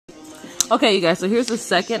Okay, you guys, so here's the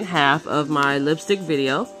second half of my lipstick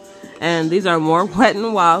video. And these are more Wet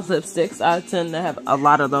n Wild lipsticks. I tend to have a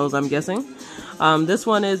lot of those, I'm guessing. This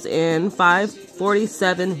one is in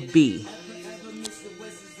 547B.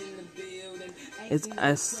 It's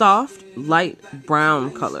a soft, light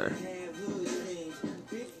brown color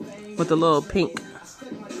with a little pink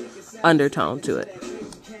undertone to it.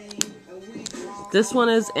 This one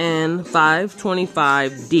is in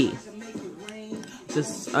 525D.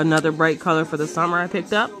 Just another bright color for the summer I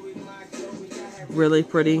picked up. Really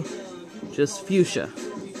pretty, just fuchsia.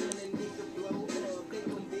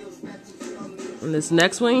 And this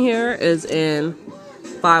next one here is in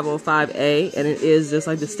 505A, and it is just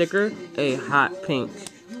like the sticker, a hot pink.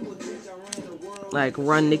 Like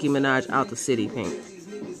Run Nicki Minaj Out the City pink.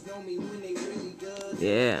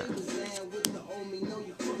 Yeah.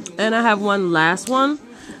 And I have one last one,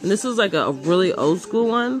 and this is like a really old school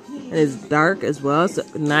one. And it's dark as well. It's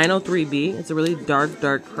 903B. It's a really dark,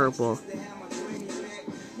 dark purple.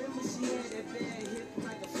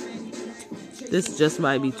 This just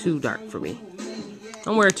might be too dark for me. I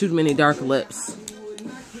don't wear too many dark lips.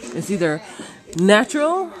 It's either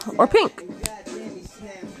natural or pink.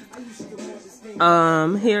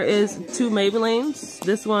 Here is two Maybellines.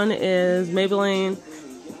 This one is Maybelline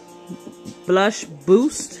Blush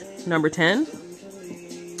Boost number 10.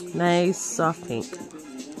 Nice soft pink.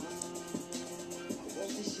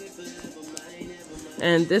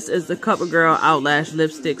 And this is the CoverGirl Outlash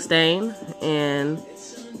Lipstick Stain in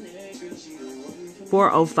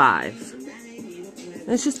 405.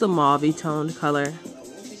 It's just a mauve-y toned color.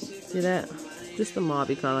 See that? Just a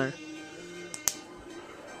mauve-y color.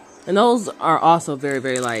 And those are also very,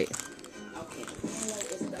 very light.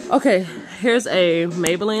 Okay, here's a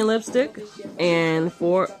Maybelline lipstick and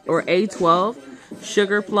A12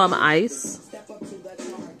 Sugar Plum Ice.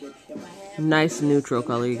 Nice neutral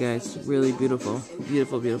color, you guys. Really beautiful.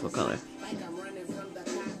 Beautiful, beautiful color.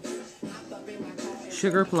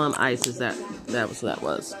 Sugar Plum Ice is that was what that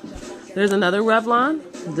was. There's another Revlon.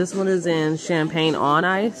 This one is in Champagne on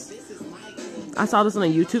Ice. I saw this on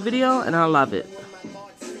a YouTube video and I love it.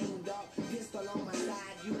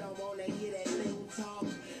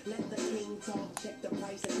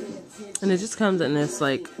 And it just comes in this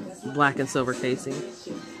like black and silver casing.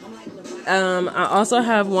 I also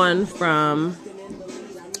have one from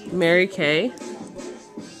Mary Kay.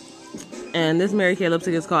 And this Mary Kay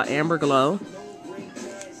lipstick is called Amber Glow.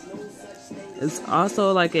 It's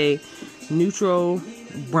also like a neutral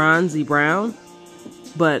bronzy brown.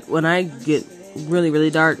 But when I get really,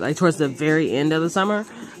 really dark, like towards the very end of the summer,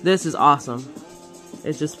 this is awesome.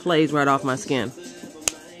 It just plays right off my skin.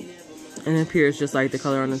 And it appears just like the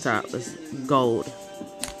color on the top. It's gold.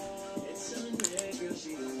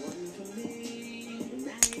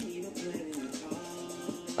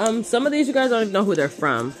 Some of these you guys don't even know who they're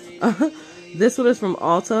from. This one is from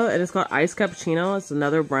Ulta and it's called Ice Cappuccino. It's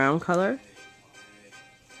another brown color.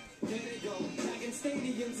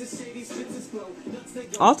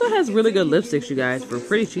 Ulta has really good lipsticks, you guys, for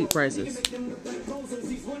pretty cheap prices.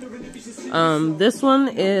 This one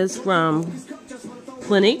is from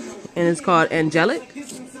Clinique and it's called Angelic.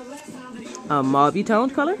 A mauve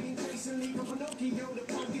toned color.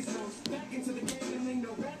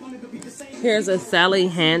 Here's a Sally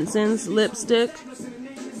Hansen's lipstick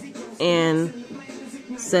in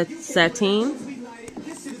Sateen.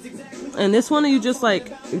 And this one you just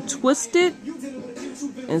like you twist it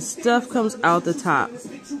and stuff comes out the top.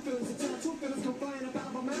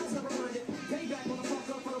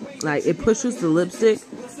 Like it pushes the lipstick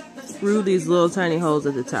through these little tiny holes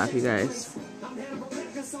at the top, you guys.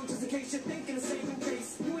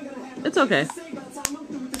 It's okay.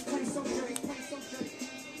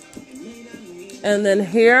 And then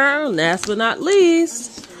here, last but not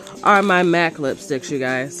least, are my MAC lipsticks, you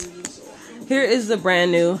guys. Here is the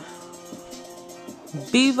brand new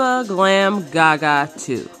Viva Glam Gaga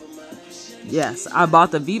 2. Yes, I bought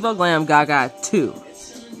the Viva Glam Gaga 2.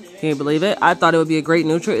 Can you believe it? I thought it would be a great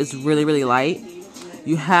neutral. It's really, really light.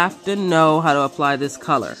 You have to know how to apply this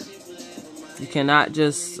color. You cannot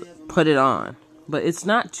just put it on. But it's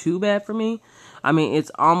not too bad for me. I mean, it's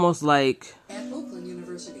almost like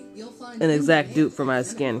an exact dupe for my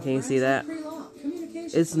skin. Can you see that?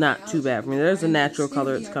 It's not too bad for me. There's a natural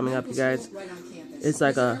color that's coming up, you guys. It's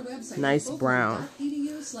like a nice brown.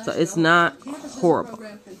 So it's not horrible.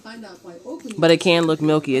 But it can look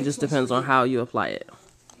milky. It just depends on how you apply it.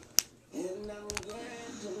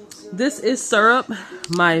 This is Syrup,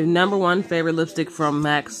 my #1 favorite lipstick from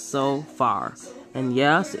MAC so far. And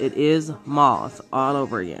yes, it is mauve all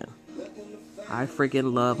over again. I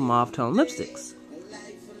freaking love mauve tone lipsticks.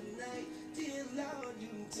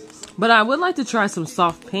 But I would like to try some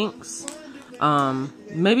soft pinks.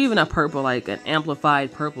 Maybe even a purple, like an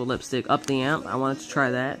amplified purple lipstick, Up the Amp. I wanted to try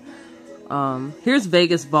that. Here's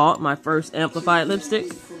Vegas Vault, my first amplified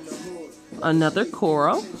lipstick. Another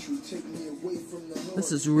coral.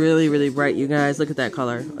 This is really, really bright, you guys. Look at that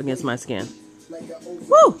color against my skin.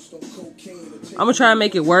 Woo! I'm gonna try and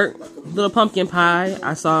make it work. Little Pumpkin Pie,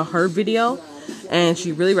 I saw her video and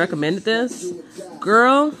she really recommended this.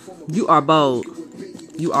 Girl, you are bold.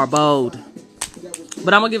 You are bold.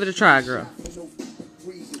 But I'm gonna give it a try, girl.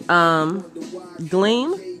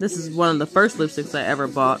 Gleam. This is one of the first lipsticks I ever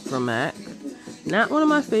bought from MAC. Not one of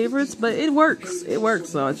my favorites, but it works. It works,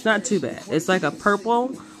 so it's not too bad. It's like a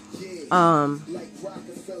purple. And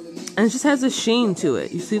it just has a sheen to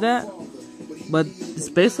it. You see that? But it's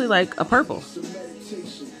basically like a purple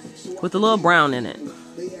with a little brown in it.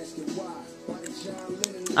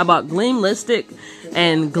 I bought Gleam lipstick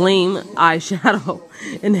and Gleam eyeshadow,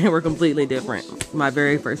 and they were completely different. My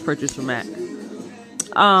very first purchase from MAC.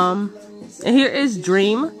 And here is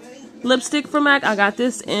Dream lipstick from MAC. I got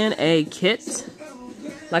this in a kit,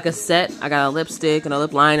 like a set. I got a lipstick and a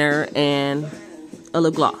lip liner and a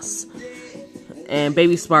lip gloss. And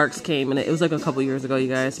Baby Sparks came in it. It was like a couple years ago, you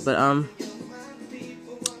guys. But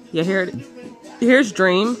yeah, here's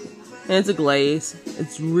Dream, and it's a glaze.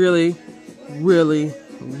 It's really, really,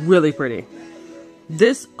 really pretty.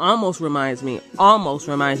 This almost reminds me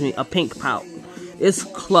of Pink Pout. It's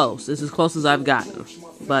close. It's as close as I've gotten.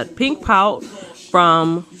 But Pink Pout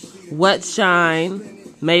from Wet Shine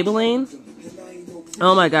Maybelline.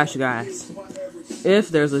 Oh my gosh, you guys. If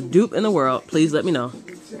there's a dupe in the world, please let me know.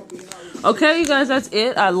 Okay, you guys, that's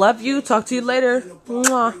it. I love you. Talk to you later.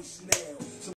 Mwah.